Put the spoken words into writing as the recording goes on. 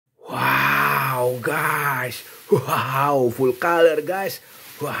Wow, guys. Wow, full color, guys.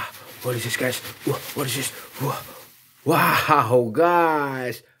 Wow, what is this, guys? What is this? Wow,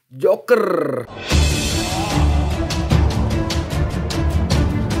 guys. Joker.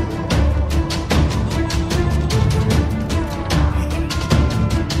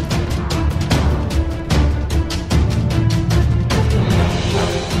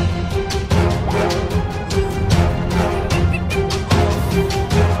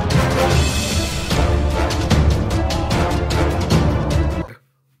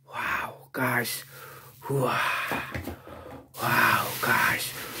 Guys, wow,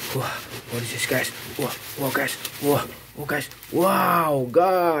 guys, what is this, guys? Guys, wow,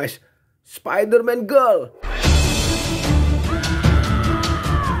 guys, Spiderman girl.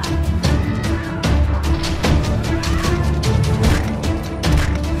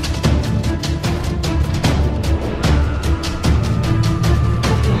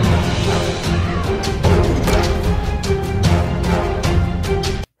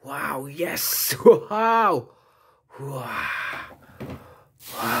 Yes! Wow! Wow,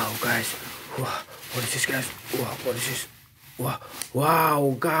 guys! What is this, guys? What is this?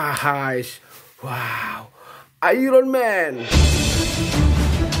 Wow, guys! Wow! Ironman!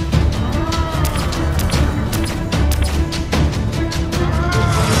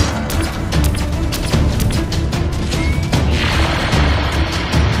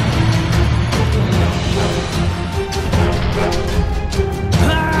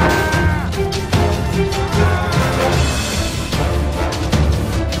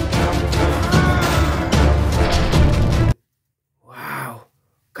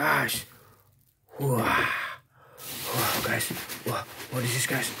 Guys, guys, what is this,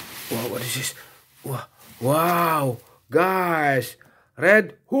 guys? What is this? Wow, guys,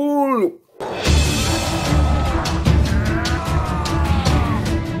 Red Hulk.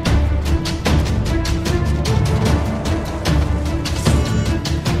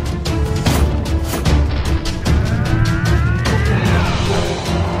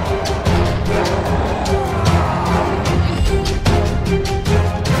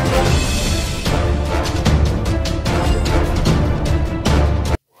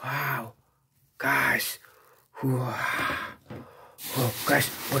 Wow, guys,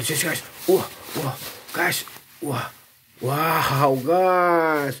 what is this, guys? Guys, wow,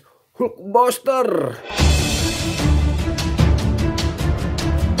 guys, Hulkbuster.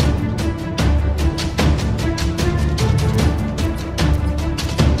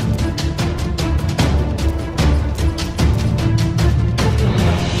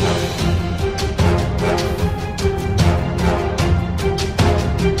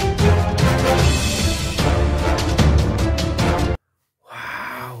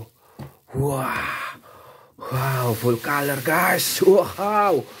 Wow, full color, guys.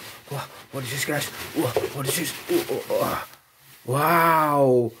 Wow, what is this, guys? What is this?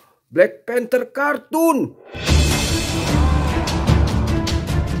 Wow, Black Panther cartoon.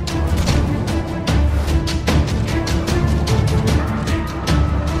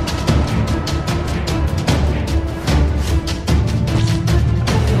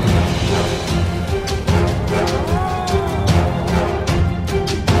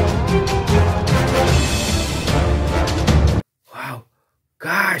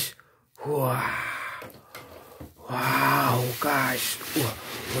 Guys, wow, guys,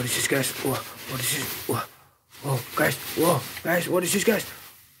 what is this, guys? What is this? Guys, what is this, guys?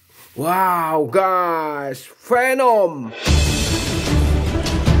 Wow, guys, Venom.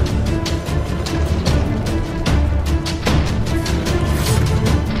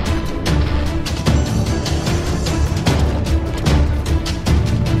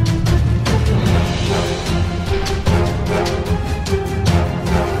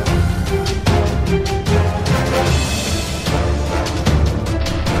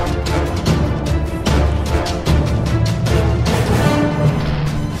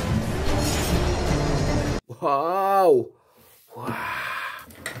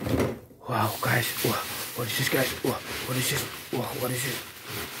 Wow, guys, what is this, guys? What is this? What is this?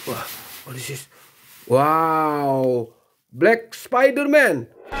 What is this? Wow, Black Spiderman.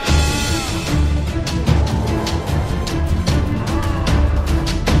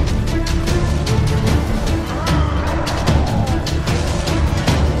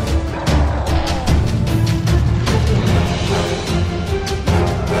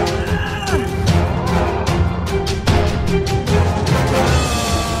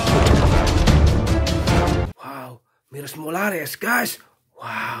 Molares, guys.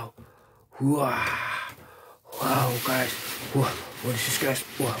 Wow, guys. What is this, guys?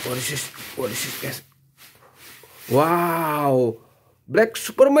 What is this? What is this, guys? Wow, Black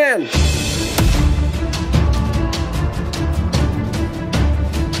Superman.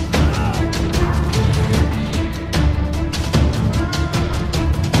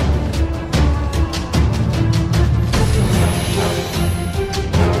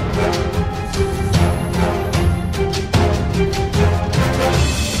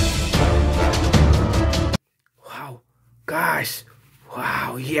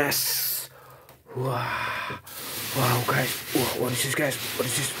 guys? What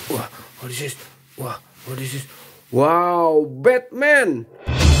is this? What is this? What is this? Wow, Batman.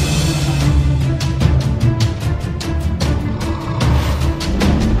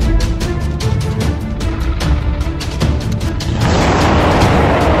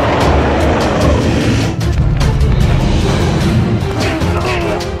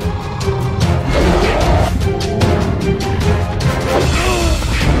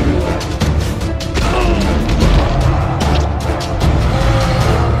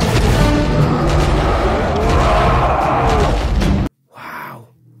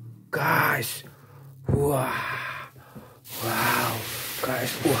 Guys, wow,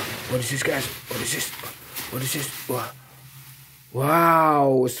 guys, what is this, guys? What is this? What is this?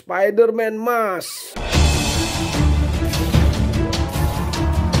 Wow, Spiderman mask.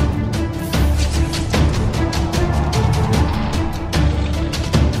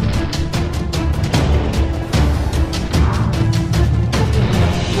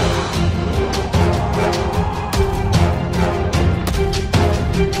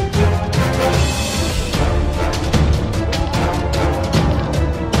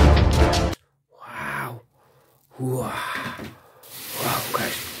 Wow,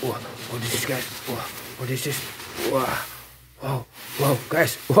 guys. What is this, guys? What is this? Wow,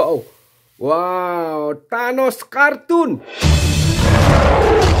 guys. Wow, Thanos kartun.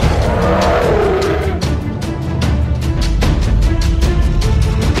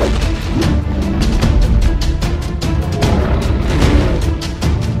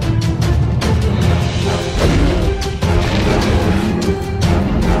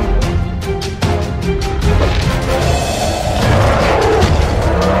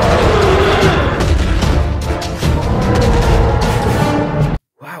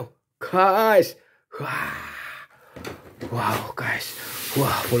 Guys, wow, guys,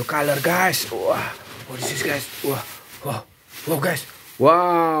 full color, guys. What is this, guys? Wow, guys,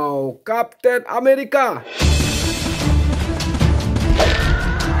 wow, Captain America.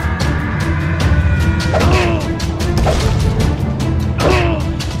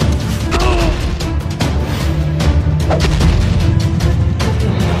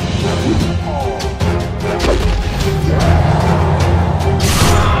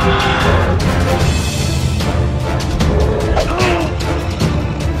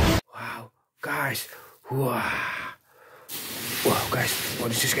 Guys, wow, guys,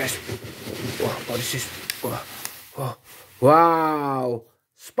 what is this, guys? What is this? Wow,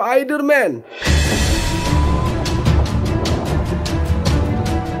 Spiderman.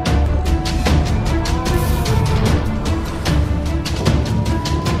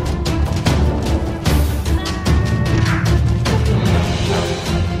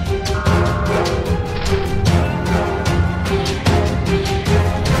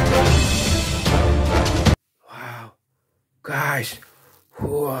 Guys,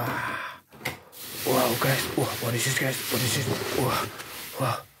 wow, guys, what is this, guys? What is this?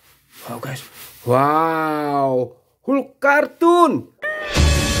 Wow, guys, wow, Hulk kartun.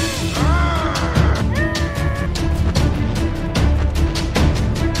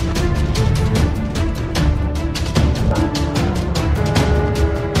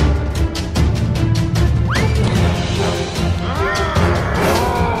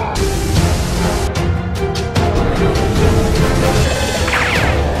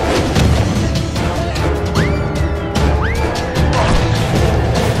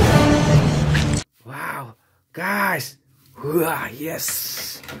 Guys,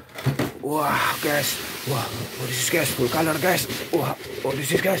 yes. Wow, guys. What is this, guys? Full color, guys. What is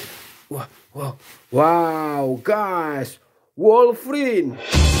this, guys? Wow, guys. Wolverine.